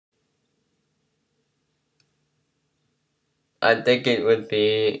I think it would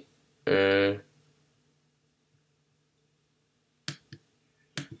be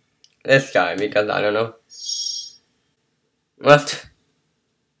this guy because I don't know. What?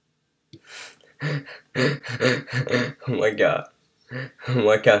 Oh my god. Oh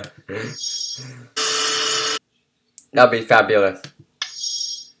my god. That'd be fabulous.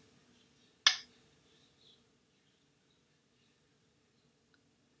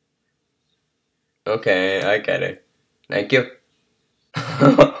 Okay, I get it. Thank you.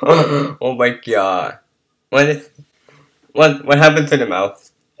 Oh my god. What happened to the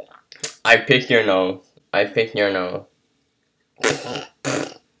mouth? I pick your nose. I pick your nose.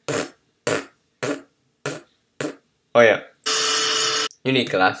 Oh yeah. You need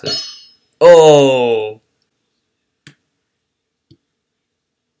glasses. Oh,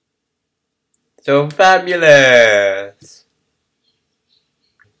 so fabulous.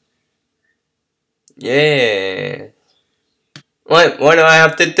 Yeah. What do I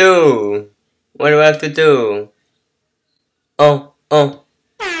have to do? What do I have to do? Oh.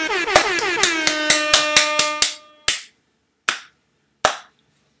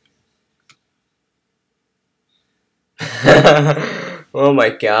 Oh my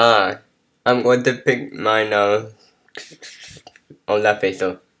god. I'm going to pick my nose. Oh, that face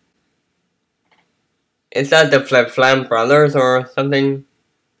though. Is that the Flip Flam Brothers or something?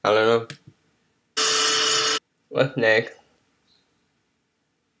 I don't know. What's next?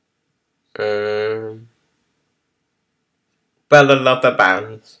 Battle of the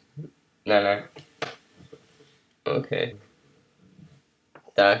Bands. No. Okay.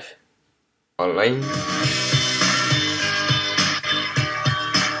 Dash. Online.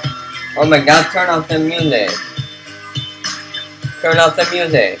 Oh my god, turn off the music. Turn off the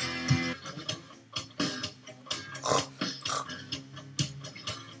music.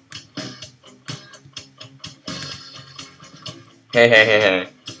 Hey.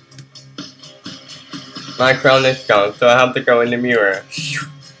 My crown is gone, so I have to go in the mirror.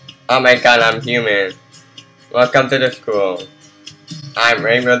 Oh my god, I'm human. Welcome to the school. I'm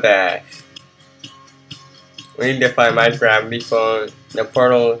Rainbow Dash. We need to find Minecraft before the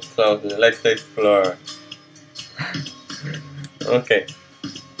portal closes. Let's explore. Okay.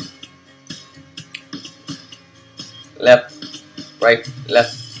 Left, right,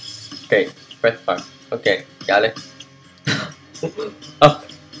 left. Okay, press 5. Okay, got it. Up.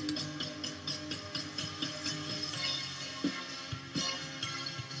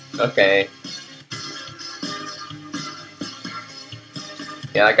 Okay.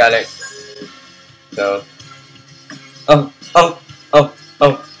 Yeah, I got it. So. Oh.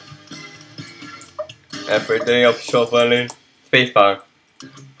 Every day of shuffling spacebar.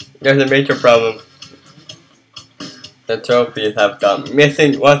 There's a major problem. The trophies have gone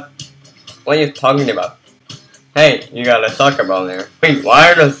missing. What are you talking about? Hey, you got a soccer ball there. Wait,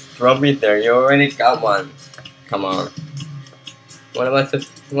 why are those trophies there? You already got one. Come on. What am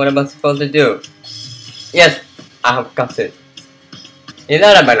I supposed to do? Yes, I have got it. Is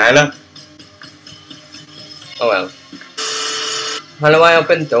that a banana? Oh well. How do I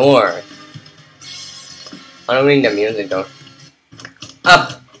open doors? I don't need the music though.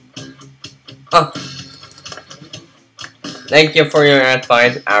 Up! Up! Thank you for your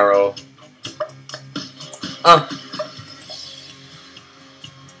advice, Arrow. Up!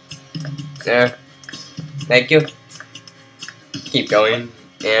 There. Thank you. Keep going.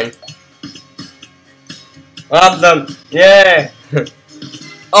 And... awesome! Yeah!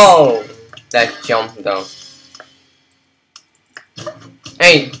 Oh! That jump though.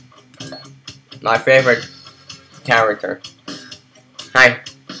 Hey! My favorite character. Hi.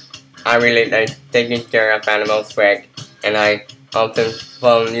 I really like taking care of animals, Greg, and I often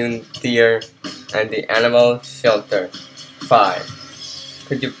volunteer at the animal shelter. 5.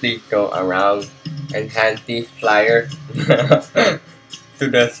 Could you please go around and hand these flyers to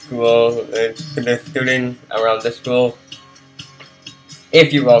the school, to the students around the school,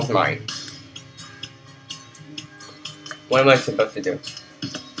 if you won't mind? What am I supposed to do?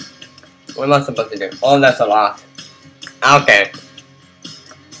 What am I supposed to do? Oh, that's a lot. Okay.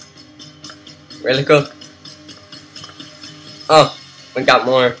 Really cool. Oh, we got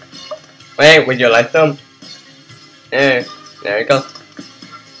more. Wait, would you like them? Yeah, there you go.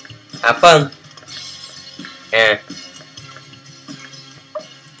 Have fun. Yeah.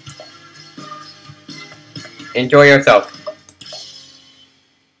 Enjoy yourself.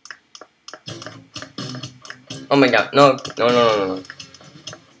 Oh my god, no.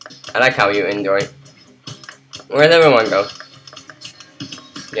 I like how you enjoy. Where'd everyone go?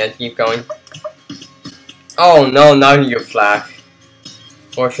 Yes, keep going. Oh no, now you flash.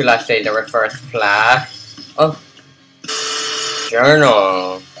 Or should I say the reverse flash? Oh.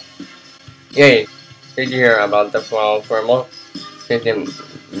 journal. Yay! Did you hear about the fall thermal? System,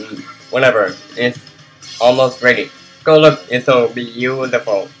 whatever. It's almost ready. Go look, it'll be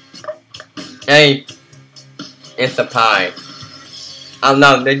beautiful. Hey, it's a pie. I'm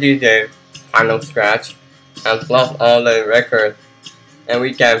not the DJ. Final scratch. I've lost all the records, and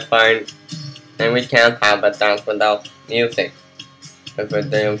we can't have a dance without music. With a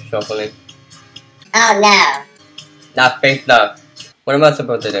day of shuffling. Oh no. That fake stuff. What am I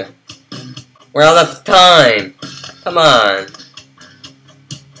supposed to do? We're out of time. Come on.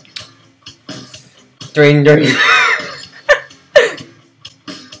 Drink.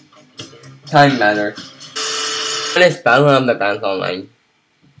 Time matters. When is Battle of the Bands online?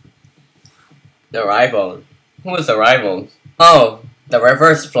 The rival. Who was the rival? Oh, the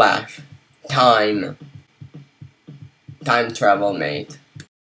Reverse Flash. Time. Time travel mate.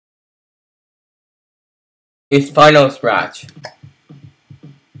 His final scratch.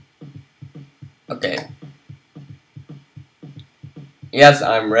 Okay. Yes,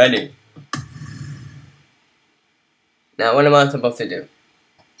 I'm ready. Now what am I supposed to do?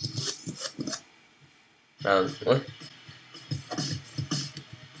 Round one.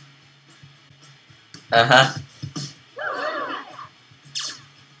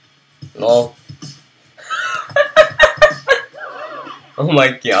 Lol. Oh my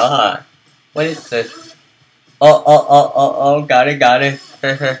god. What is this? Oh, got it.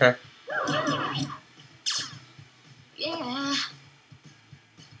 Yeah.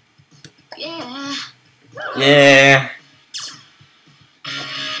 Yeah. Yeah.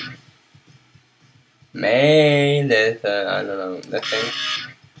 Made this, I don't know, this thing.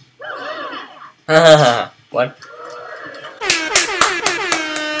 What?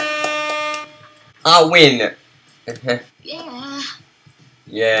 I win! Yeah.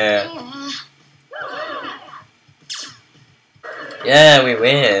 Yeah. Yeah, we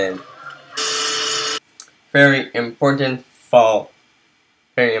win. Very important fall.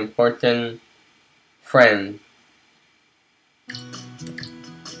 Very important friend.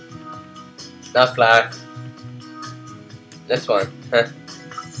 Not Flash. This one.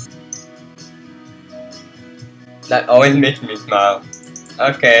 That always makes me smile.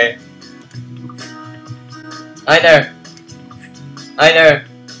 Okay. Hi there.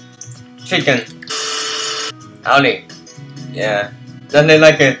 Chicken. Howdy. Yeah. Nothing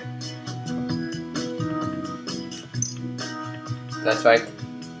like it. That's right.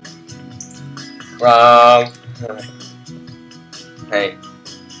 Wrong. Hey.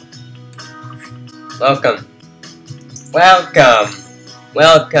 Welcome. Live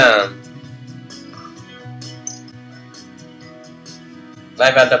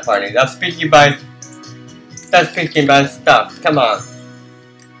at the party. Stop speaking by stuff. Come on.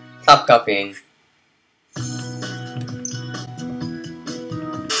 Stop copying.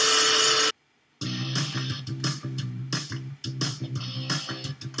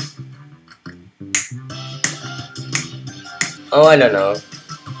 Oh, I don't know.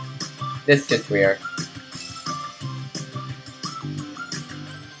 This is weird.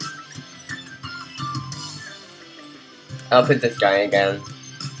 I'll put this guy again.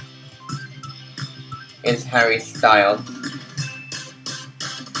 It's Harry's style.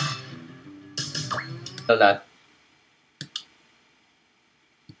 So that.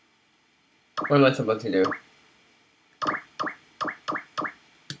 What am I supposed to do?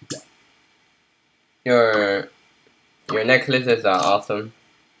 Your necklaces are awesome.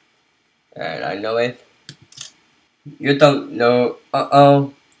 And I know it. You don't know.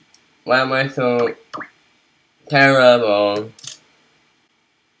 Uh-oh. Why am I so terrible?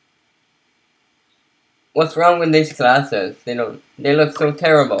 What's wrong with these glasses? They look so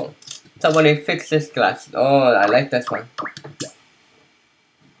terrible. Somebody fix this glass. Oh, I like this one.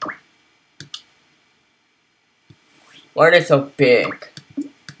 Why are they so big?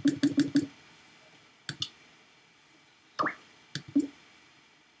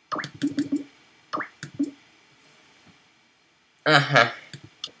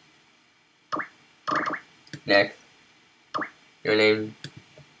 Next. Your name.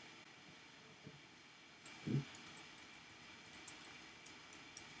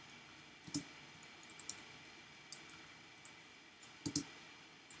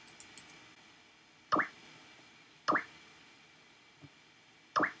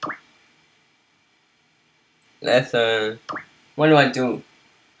 Let's what do I do?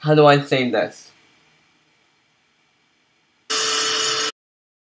 How do I save this?